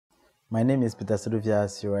My name is Peter Sudovia,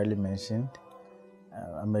 as you already mentioned.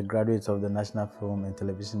 I'm a graduate of the National Film and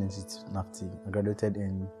Television Institute, NAFTI. I graduated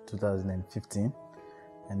in 2015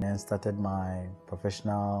 and then started my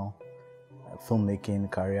professional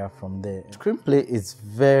filmmaking career from there. Screenplay is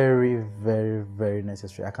very, very, very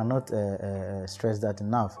necessary. I cannot stress that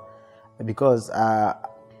enough, because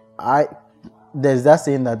there's that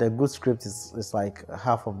saying that a good script is like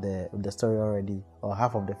half of the story already, or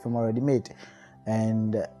half of the film already made.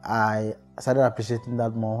 And I started appreciating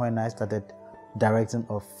that more when I started directing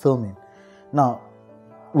or filming. Now,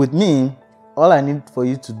 with me, all I need for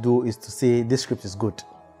you to do is to say this script is good.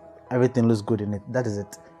 Everything looks good in it. That is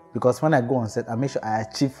it. Because when I go on set, I make sure I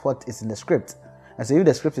achieve what is in the script. And so if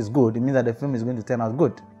the script is good, it means that the film is going to turn out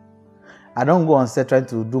good. I don't go on set trying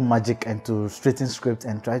to do magic and to straighten script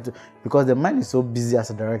and try to, because the mind is so busy as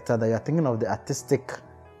a director that you're thinking of the artistic,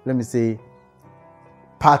 let me say,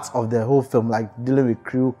 parts of the whole film, like dealing with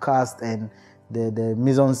crew, cast, and the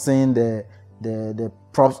mise-en-scene, the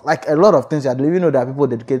props, like a lot of things. You even know there are people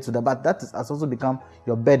dedicated to that, but that has also become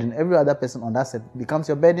your burden. Every other person on that set becomes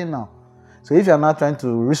your burden now. So if you're not trying to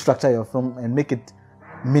restructure your film and make it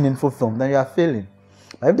meaningful film, then you are failing.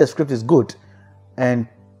 But if the script is good and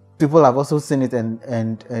people have also seen it, and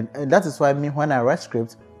that is why when I write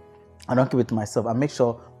scripts, I don't keep it to myself. I make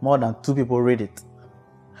sure more than 2 people read it,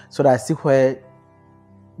 so that I see where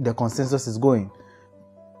the consensus is going.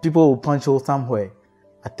 People will punch hole somewhere.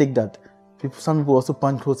 I take that. Some people also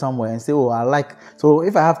punch hole somewhere and say, oh, I like. So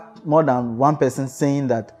if I have more than one person saying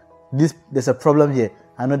that there's a problem here,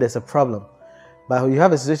 I know there's a problem. But you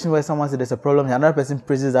have a situation where someone says there's a problem here, another person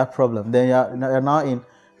praises that problem, then you're now in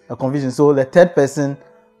a confusion. So the third person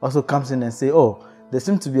also comes in and say, oh, there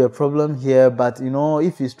seems to be a problem here, but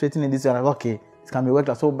if you straighten it this way, okay, it can be worked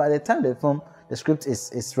out. So by the time the script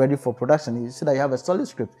is ready for production, you see that you have a solid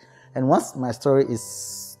script. And once my story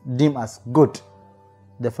is deemed as good,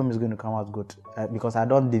 the film is going to come out good, because I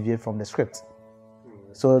don't deviate from the script.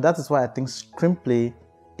 So that is why I think screenplay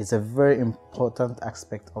is a very important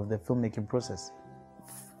aspect of the filmmaking process.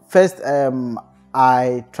 First,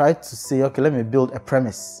 I try to say, okay, let me build a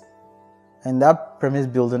premise. And that premise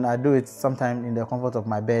building, I do it sometime in the comfort of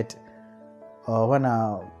my bed, or when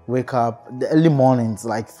I wake up, the early mornings,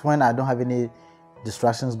 like when I don't have any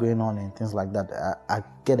distractions going on and things like that. I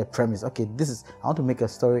get a premise. Okay, I want to make a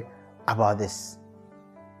story about this.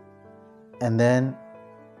 And then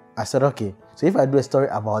I said, okay, so if I do a story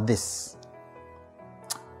about this,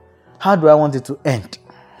 how do I want it to end?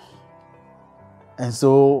 And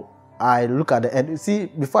so I look at the end. See,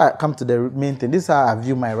 before I come to the main thing, this is how I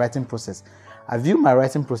view my writing process. I view my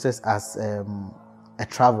writing process as a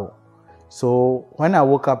travel. So when I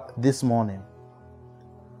woke up this morning,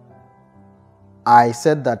 I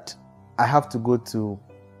said that I have to go to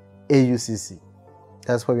AUCC.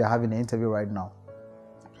 That's where we are having an interview right now.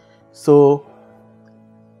 So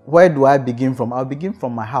where do I begin from? I'll begin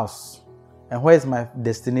from my house. And where is my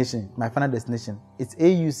destination, my final destination? It's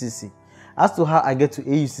AUCC. As to how I get to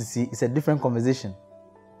AUCC, it's a different conversation.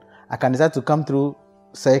 I can decide to come through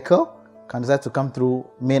Circle, can decide to come through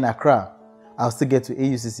Main Accra. I'll still get to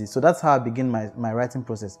AUCC. So that's how I begin my writing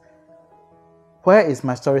process. Where is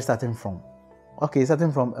my story starting from? Okay,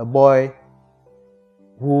 starting from a boy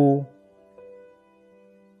who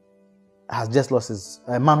has just lost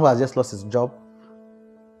a man who has just lost his job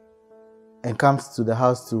and comes to the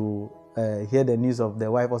house to hear the news of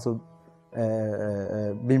the wife also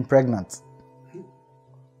being pregnant.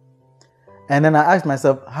 And then I asked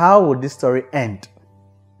myself, how would this story end?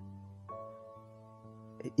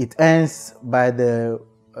 It ends by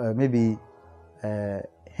maybe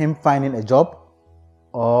him finding a job,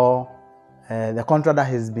 or the contract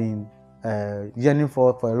that he's been yearning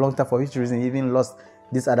for a long time, for which reason he even lost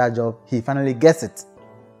this other job. He finally gets it,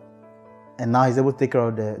 and now he's able to take care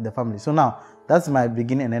of the family. So now that's my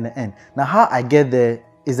beginning and then the end. Now how I get there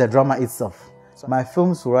is the drama itself. So my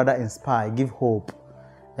films will rather inspire, give hope,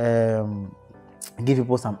 give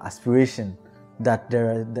people some aspiration that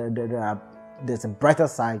there's a brighter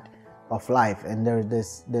side of life, and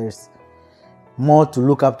there's more to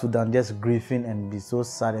look up to than just grieving and be so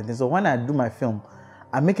sad. And so when I do my film,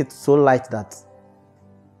 I make it so light that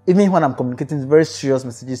even when I'm communicating very serious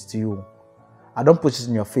messages to you, I don't push it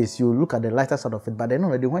in your face. You look at the lighter side of it, but then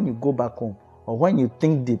already when you go back home, or when you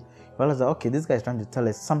think deep, you realize that, okay, this guy is trying to tell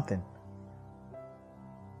us something,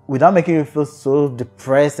 without making you feel so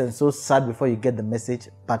depressed and so sad before you get the message,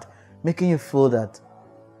 but making you feel that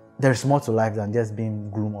there's more to life than just being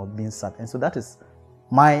gloom or being sad. And so that is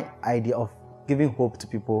my idea of giving hope to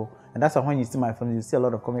people. And that's why when you see my film, you see a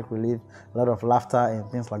lot of comic relief, a lot of laughter and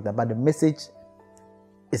things like that. But the message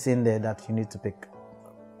is in there that you need to pick.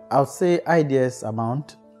 I would say ideas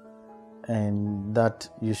abound, and that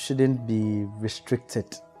you shouldn't be restricted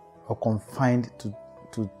or confined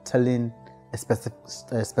to telling a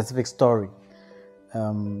specific story.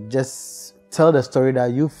 Just tell the story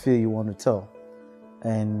that you feel you want to tell,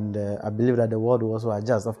 and I believe that the world will also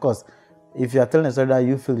adjust. Of course, if you are telling a story that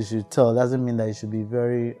you feel you should tell, doesn't mean that it should be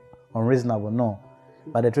very unreasonable, no.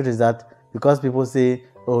 But the truth is that because people say,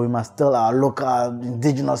 oh, we must tell our local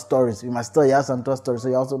indigenous stories, we must tell Yasantua stories, so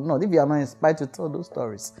you also, no, if you are not inspired to tell those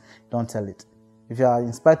stories, don't tell it. If you are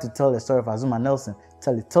inspired to tell the story of Azuma Nelson,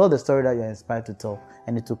 tell it. Tell the story that you are inspired to tell,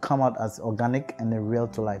 and it will come out as organic and real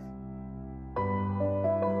to life.